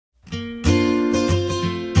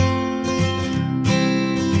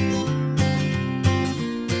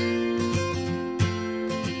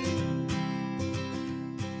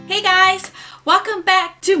Welcome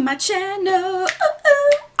back to my channel.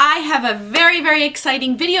 I have a very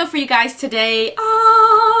exciting video for you guys today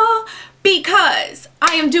because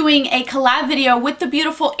I am doing a collab video with the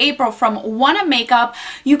beautiful April from WannaMakeup.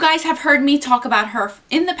 You guys have heard me talk about her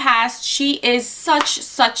in the past. She is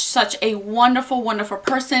such a wonderful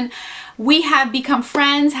person. We have become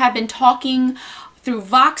friends, have been talking through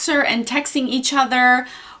Voxer and texting each other.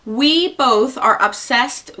 We both are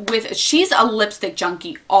obsessed with, she's a lipstick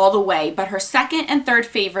junkie all the way, but her second and third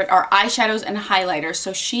favorite are eyeshadows and highlighters.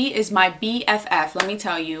 So she is my BFF, let me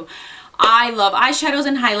tell you. I love eyeshadows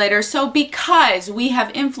and highlighters. So because we have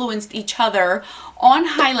influenced each other on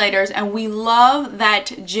highlighters and we love that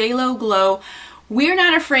JLo glow, we're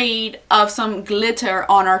not afraid of some glitter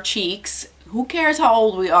on our cheeks. Who cares how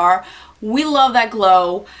old we are? We love that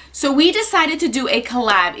glow. So we decided to do a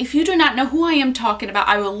collab. If you do not know who I am talking about,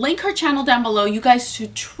 I will link her channel down below. You guys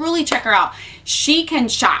should truly check her out. She can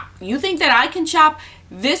shop. You think that I can shop?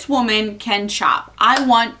 This woman can shop. I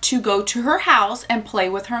want to go to her house and play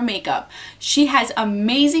with her makeup. She has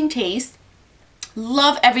amazing taste.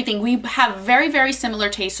 Love everything. We have very similar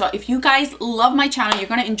taste. So if you guys love my channel, you're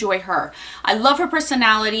going to enjoy her. I love her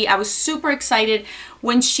personality. I was super excited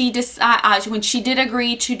when she did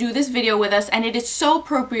agree to do this video with us, and it is so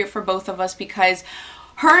appropriate for both of us because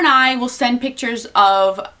her and I will send pictures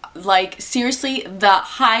of, like, seriously, the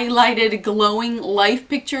highlighted glowing life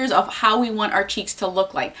pictures of how we want our cheeks to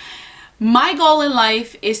look like. My goal in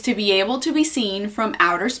life is to be able to be seen from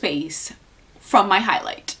outer space from my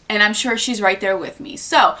highlight, and I'm sure she's right there with me.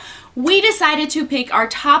 So we decided to pick our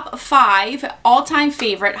top 5 all-time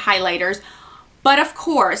favorite highlighters, but of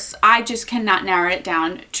course I just cannot narrow it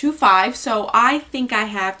down to 5. So I think I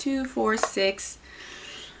have 2, 4, 6,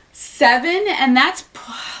 7, and that's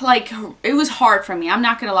like, it was hard for me. I'm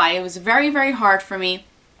not gonna lie, it was very hard for me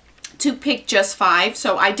to pick just 5.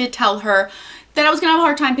 So I did tell her that I was gonna have a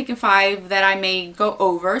hard time picking 5, that I may go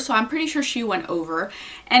over. So I'm pretty sure she went over.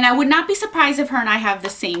 And I would not be surprised if her and I have the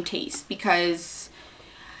same taste because,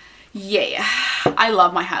 yeah, I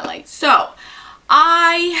love my highlights. So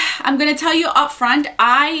I'm gonna tell you up front,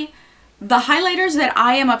 the highlighters that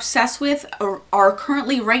I am obsessed with are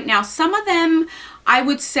currently right now, some of them I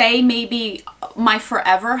would say maybe my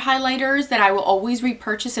forever highlighters that I will always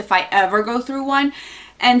repurchase if I ever go through one.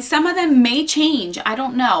 And some of them may change, I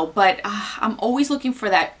don't know, but I'm always looking for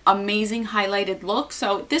that amazing highlighted look.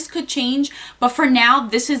 So this could change, but for now,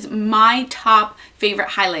 this is my top favorite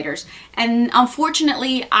highlighters. And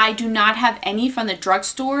unfortunately, I do not have any from the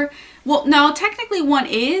drugstore. Well, no, technically one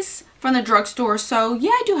is from the drugstore. So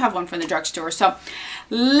yeah, I do have one from the drugstore. So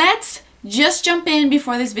let's just jump in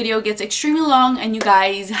before this video gets extremely long and you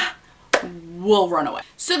guys will run away.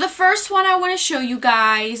 So the first one I want to show you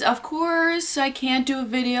guys, of course, I can't do a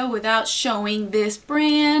video without showing this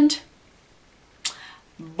brand,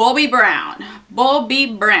 Bobbi Brown.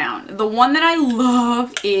 Bobbi Brown. The one that I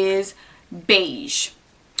love is beige.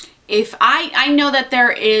 If I know that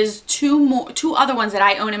there is two other ones that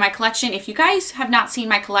I own in my collection. If you guys have not seen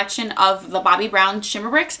my collection of the Bobbi Brown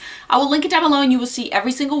shimmer bricks, I will link it down below and you will see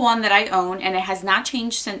every single one that I own, and it has not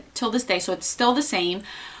changed till this day, so it's still the same.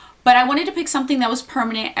 But I wanted to pick something that was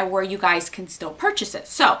permanent and where you guys can still purchase it.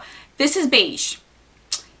 So this is beige.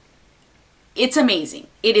 It's amazing.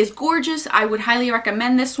 It is gorgeous. I would highly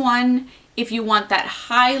recommend this one if you want that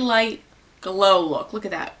highlight glow look. Look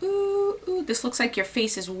at that. Ooh, this looks like your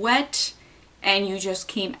face is wet and you just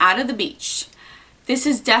came out of the beach. This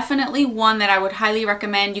is definitely one that I would highly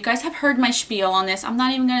recommend. You guys have heard my spiel on this. I'm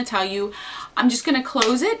not even going to tell you. I'm just going to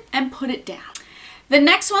close it and put it down. The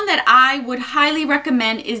next one that I would highly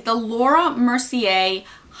recommend is the Laura Mercier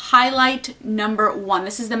Highlight number 1.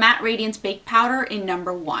 This is the Matte Radiance Baked Powder in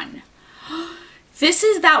number 1. This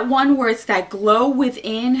is that one where it's that glow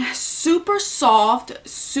within, super soft,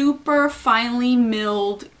 super finely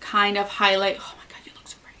milled kind of highlight. Oh my god, you look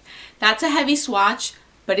so pretty. That's a heavy swatch,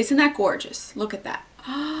 but isn't that gorgeous? Look at that.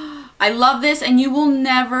 I love this, and you will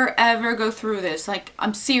never ever go through this. Like,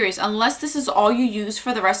 I'm serious. Unless this is all you use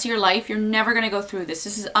for the rest of your life, you're never going to go through this.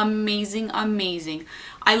 This is amazing.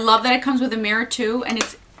 I love that it comes with a mirror too, and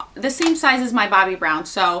it's the same size as my Bobbi Brown.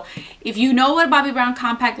 So if you know what a Bobbi Brown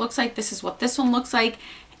compact looks like, this is what this one looks like,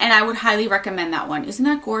 and I would highly recommend that one. Isn't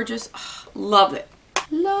that gorgeous? Oh, love it.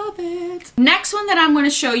 Love it. Next one that I'm going to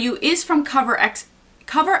show you is from Cover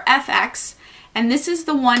FX. And this is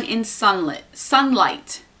the one in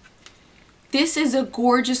Sunlight. This is a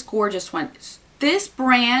gorgeous one. This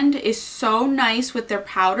brand is so nice with their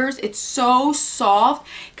powders. It's so soft.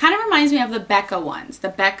 Kind of reminds me of the Becca ones.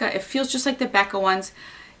 It feels just like the Becca ones.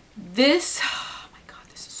 This, oh my god,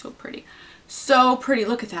 this is so pretty. So pretty.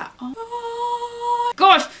 Look at that. Oh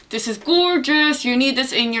gosh, this is gorgeous. You need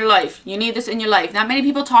this in your life. You need this in your life. Not many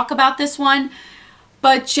people talk about this one,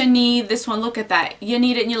 but you need this one. Look at that. You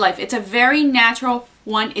need it in your life. It's a very natural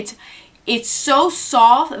one. It's so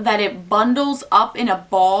soft that it bundles up in a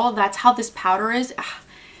ball. That's how this powder is.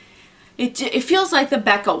 It feels like the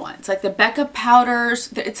Becca ones, like the Becca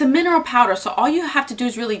powders. It's a mineral powder, so all you have to do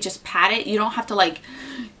is really just pat it. You don't have to like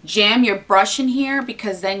jam your brush in here,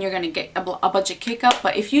 because then you're going to get a bunch of kick up.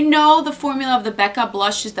 But if you know the formula of the Becca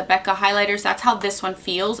blushes, the Becca highlighters, that's how this one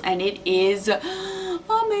feels, and it is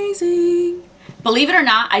amazing. Believe it or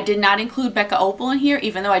not, I did not include Becca Opal in here,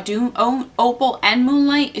 even though I do own Opal and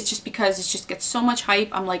Moonlight. It's just because it just gets so much hype.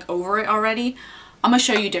 I'm like over it already. I'm going to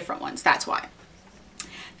show you different ones. That's why.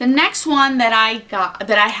 The next one that I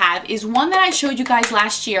have is one that I showed you guys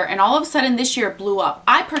last year, and all of a sudden this year it blew up.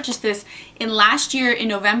 I purchased this in last year in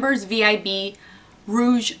November's VIB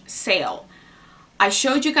Rouge sale. I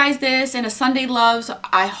showed you guys this in a Sunday Loves.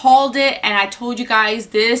 I hauled it and I told you guys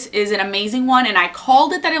this is an amazing one, and I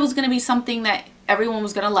called it that it was going to be something that everyone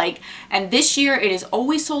was going to like. And this year it is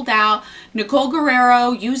always sold out. Nicole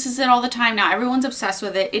Guerrero uses it all the time now. Everyone's obsessed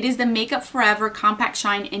with it. It is the Makeup Forever Compact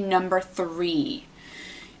Shine in number 3.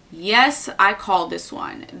 Yes, I called this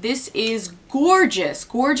one. This is gorgeous,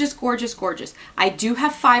 gorgeous, gorgeous, gorgeous. I do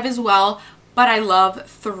have 5 as well, but I love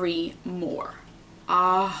 3 more.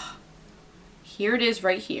 Here it is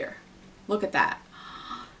right here. Look at that.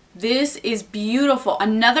 This is beautiful.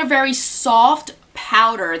 Another very soft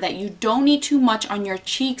powder that you don't need too much on your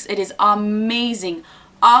cheeks. It is amazing,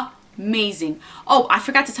 amazing. Oh, I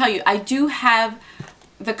forgot to tell you, I do have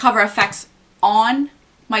the Cover FX on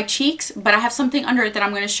my cheeks, but I have something under it that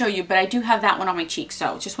I'm going to show you, but I do have that one on my cheeks,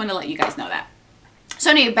 so just want to let you guys know that. So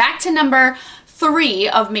anyway, back to number 3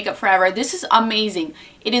 of Makeup Forever. This is amazing.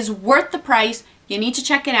 It is worth the price. You need to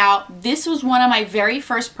check it out. This was one of my very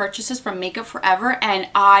first purchases from Makeup Forever, and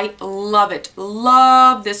I love it.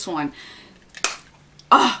 Love this one.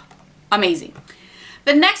 Amazing.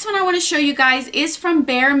 The next one I want to show you guys is from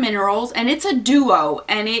Bare Minerals, and it's a duo,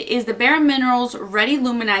 and it is the Bare Minerals Ready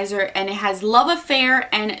Luminizer, and it has Love Affair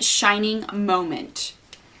and Shining Moment.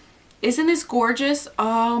 Isn't this gorgeous?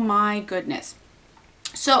 Oh my goodness.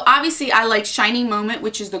 So obviously I like Shining Moment,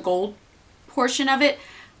 which is the gold portion of it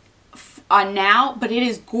now, but it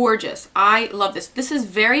is gorgeous. I love this. This is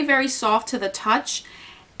very, very soft to the touch,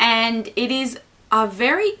 and it is a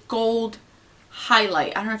very gold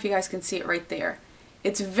highlight. I don't know if you guys can see it right there.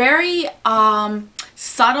 It's very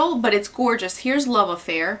subtle, but it's gorgeous. Here's Love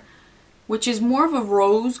Affair, which is more of a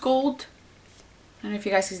rose gold. I don't know if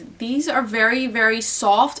you guys can see. These are very, very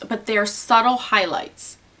soft, but they're subtle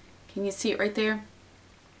highlights. Can you see it right there?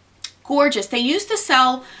 Gorgeous. They used to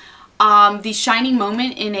sell the Shining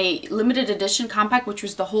Moment in a limited edition compact, which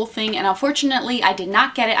was the whole thing, and unfortunately I did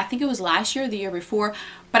not get it. I think it was last year or the year before,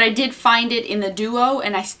 but I did find it in the duo,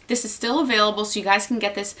 and this is still available, so you guys can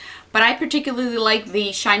get this. But I particularly like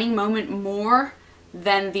the Shining Moment more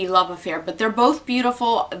than the Love Affair, but they're both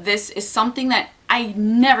beautiful. This is something that I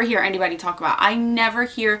never hear anybody talk about. I never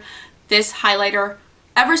hear this highlighter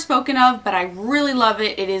ever spoken of, but I really love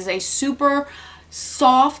it. It is a super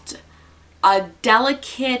soft, a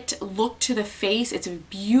delicate look to the face. It's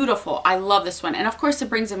beautiful. I love this one, and of course it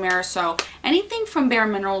brings a mirror, so anything from Bare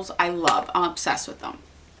Minerals I love. I'm obsessed with them.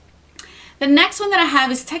 The next one that I have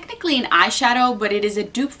is technically an eyeshadow, but it is a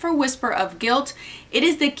dupe for Whisper of Guilt. It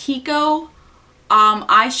is the Kiko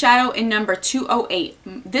eyeshadow in number 208.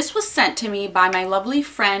 This was sent to me by my lovely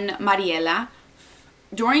friend Mariela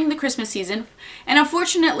during the Christmas season, and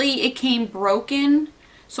unfortunately it came broken.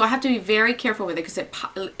 So I have to be very careful with it because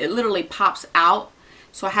it literally pops out.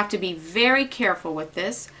 So I have to be very careful with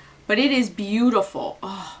this. But it is beautiful.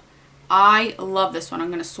 Oh, I love this one. I'm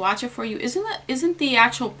going to swatch it for you. Isn't the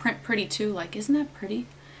actual print pretty too? Like, isn't that pretty?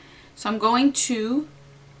 So I'm going to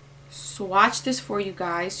swatch this for you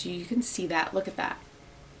guys so you can see that. Look at that.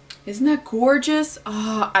 Isn't that gorgeous?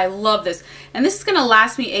 Oh, I love this. And this is going to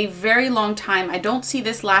last me a very long time. I don't see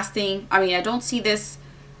this lasting. I don't see this.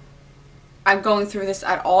 I'm going through this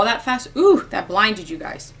at all that fast. Ooh, that blinded you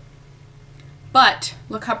guys. But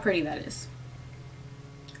look how pretty that is.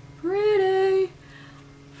 Pretty.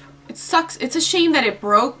 It sucks. It's a shame that it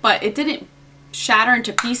broke, but it didn't shatter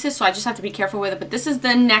into pieces, so I just have to be careful with it. But this is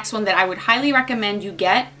the next one that I would highly recommend you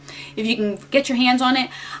get if you can get your hands on it.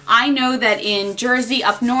 I know that in Jersey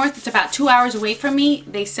up north, it's about 2 hours away from me,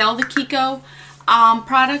 they sell the Kiko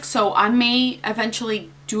products, so I may eventually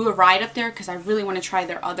do a ride up there because I really want to try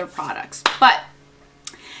their other products. But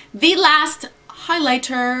the last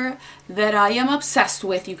highlighter that I am obsessed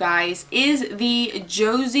with, you guys, is the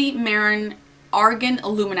Josie Maran Argan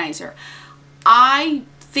Illuminizer. I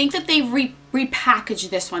think that they repackaged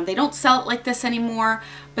this one. They don't sell it like this anymore,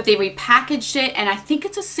 but they repackaged it, and I think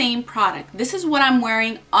it's the same product. This is what I'm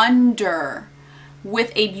wearing under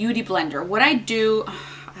with a beauty blender. What I do,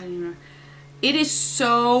 I don't know, it is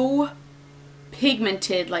so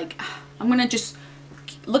pigmented. Like, I'm gonna just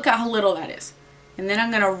look at how little that is, and then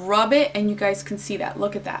I'm gonna rub it, and you guys can see that.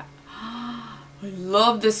 Look at that. I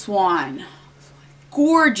love this one.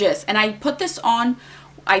 Gorgeous. And I put this on,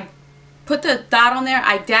 I put the dot on there,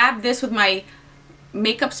 I dab this with my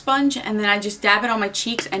makeup sponge, and then I just dab it on my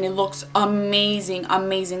cheeks, and it looks amazing.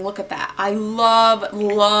 Amazing. Look at that. I love,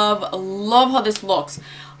 love, love how this looks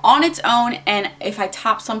on its own, and if I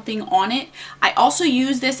top something on it. I also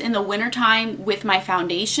use this in the wintertime with my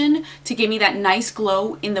foundation to give me that nice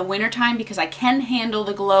glow in the wintertime, because I can handle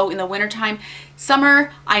the glow in the wintertime.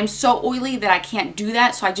 Summer, I'm so oily that I can't do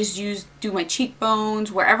that, so I just do my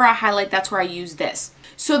cheekbones, wherever I highlight, that's where I use this.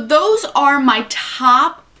 So those are my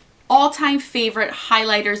top all-time favorite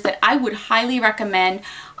highlighters that I would highly recommend.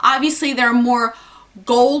 Obviously, there are more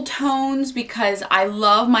gold tones because I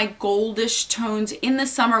love my goldish tones in the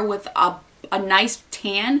summer with a nice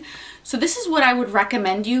tan. So this is what I would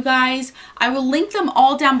recommend, you guys. I will link them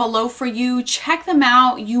all down below for you. Check them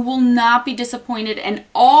out. You will not be disappointed, and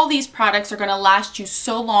all these products are going to last you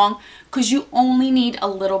so long because you only need a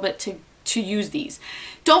little bit to use these.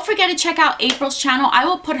 Don't forget to check out April's channel. I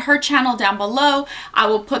will put her channel down below. I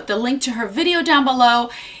will put the link to her video down below.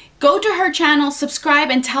 Go to her channel,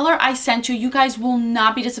 subscribe, and tell her I sent you. You guys will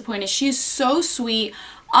not be disappointed. She is so sweet,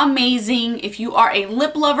 amazing. If you are a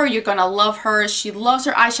lip lover, you're gonna love her. She loves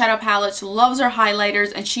her eyeshadow palettes, she loves her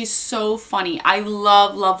highlighters, and she's so funny. I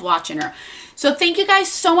love, love watching her. So thank you guys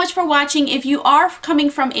so much for watching. If you are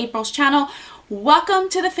coming from April's channel, welcome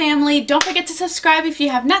to the family. Don't forget to subscribe if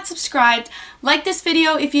you have not subscribed. Like this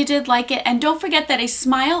video if you did like it, and don't forget that a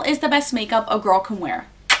smile is the best makeup a girl can wear.